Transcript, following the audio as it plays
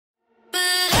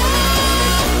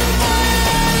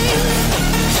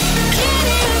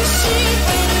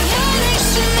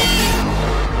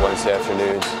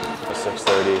dudes at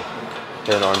 6:30.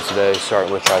 Hitting arms today,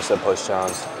 starting with tricep push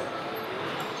downs.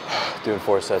 Doing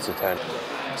 4 sets of 10.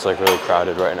 It's like really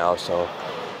crowded right now, so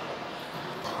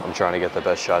I'm trying to get the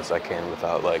best shots I can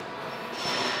without like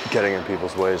getting in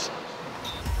people's ways.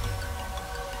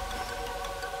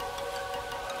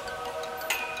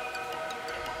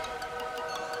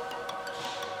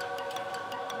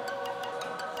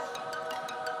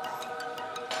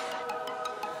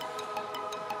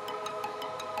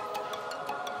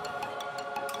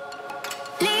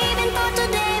 Living for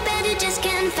today, but you just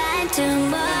can't find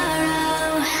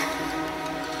tomorrow.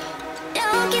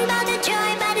 Talking about the joy,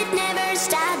 but it never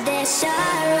stops the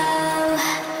sorrow.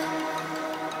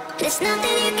 There's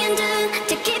nothing you can do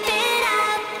to keep it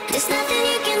up. There's nothing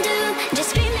you can do, just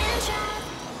scream and shout.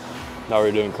 Now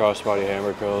we're doing crossbody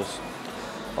hammer curls.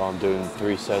 I'm doing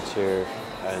 3 sets here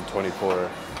and 24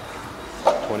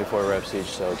 reps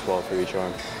each, so 12 for each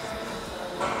arm.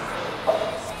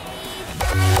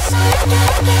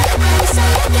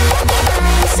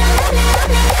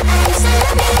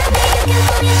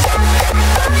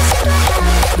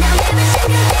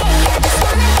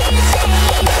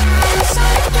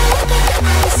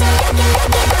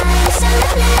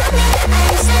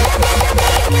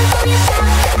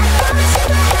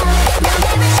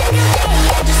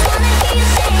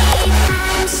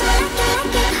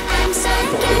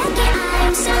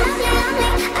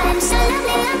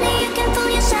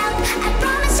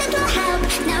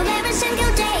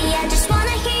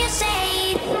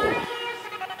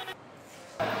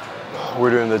 We're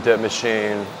doing the dip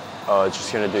machine.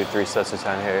 Just gonna do 3 sets of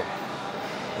 10 here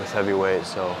with heavy weight.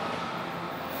 So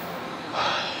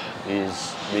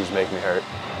these make me hurt,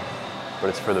 but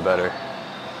it's for the better.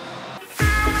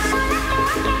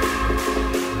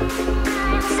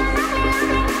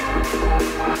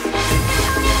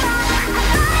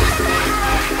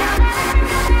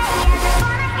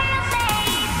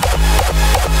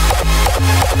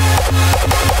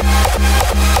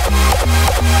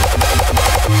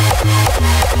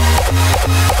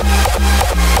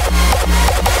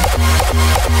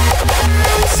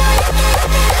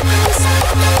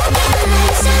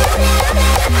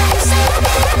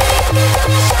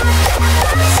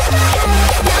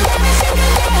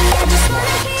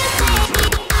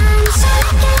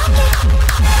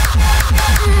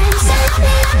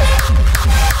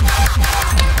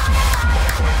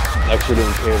 Next we're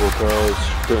doing cable curls,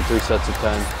 doing 3 sets of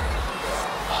 10.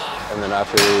 And then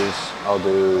after these, I'll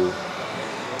do,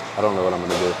 I don't know what I'm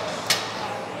gonna do.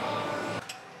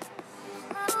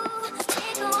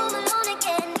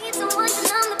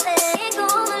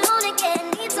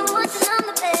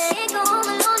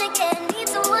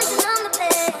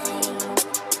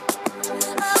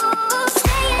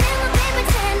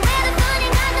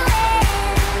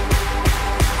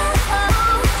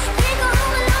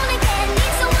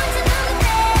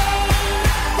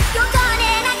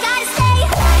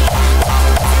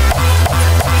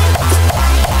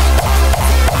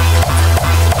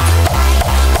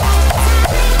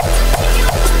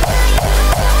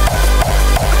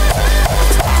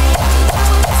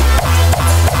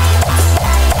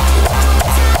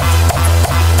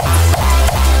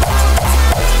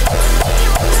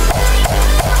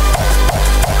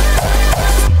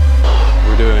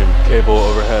 Cable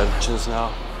overhead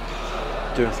now,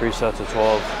 doing 3 sets of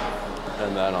 12,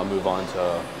 and then I'll move on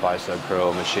to bicep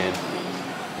curl machine,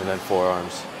 and then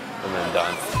forearms, and then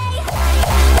done.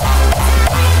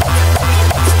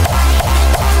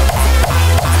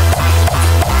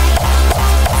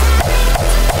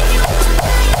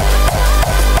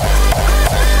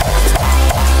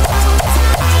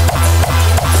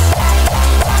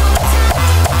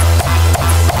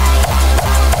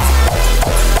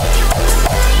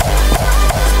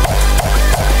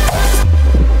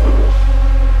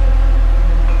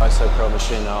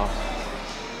 Machine now.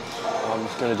 I'm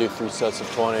just gonna do 3 sets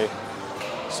of 20,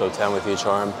 so 10 with each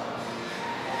arm,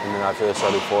 and then after this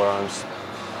I'll do forearms.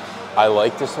 I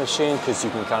like this machine because you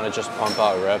can kind of just pump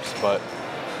out reps, but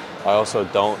I also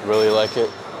don't really like it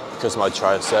because my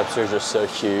triceps are just so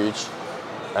huge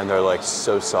and they're like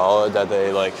so solid that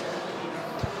they like,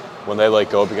 when they like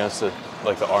go up against the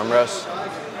armrest,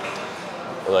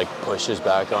 it like pushes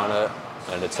back on it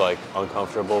and it's like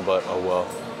uncomfortable, but oh well.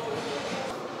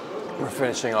 We're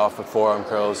finishing off with forearm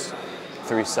curls,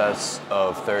 3 sets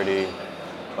of 30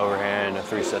 overhand and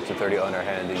 3 sets of 30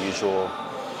 underhand, the usual.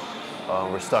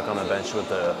 We're stuck on the bench with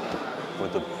the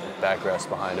backrest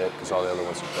behind it because all the other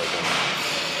ones are broken.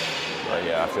 But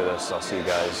yeah, after this, I'll see you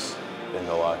guys in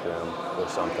the locker room or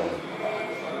something.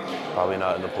 Probably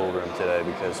not in the pool room today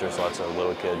because there's lots of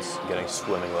little kids getting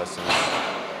swimming lessons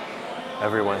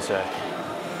every Wednesday.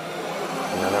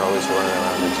 and then they're always running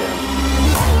around the gym.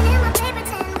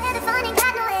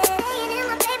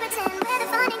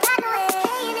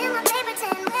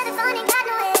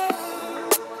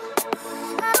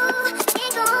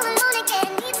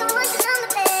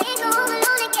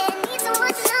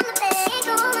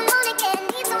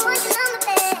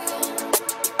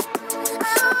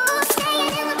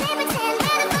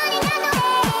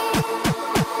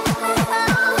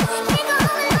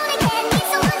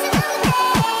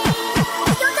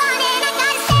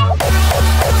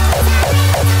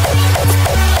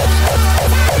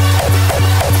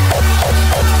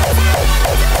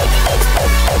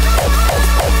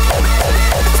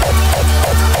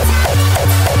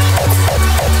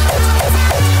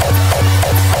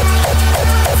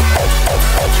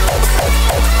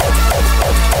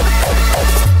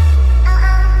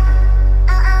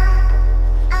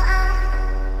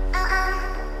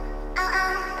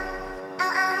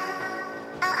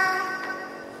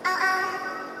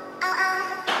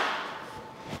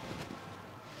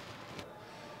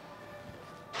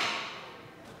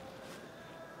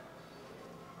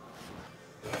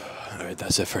 Alright,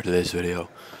 that's it for today's video.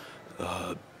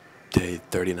 Day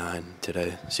 39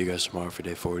 today. See you guys tomorrow for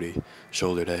day 40.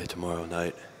 Shoulder day tomorrow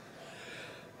night.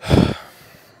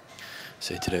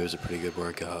 Say today was a pretty good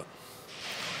workout.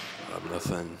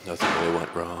 Nothing really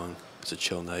went wrong. It's a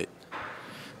chill night.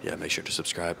 Yeah, make sure to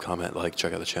subscribe, comment, like,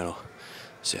 check out the channel.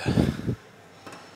 See ya.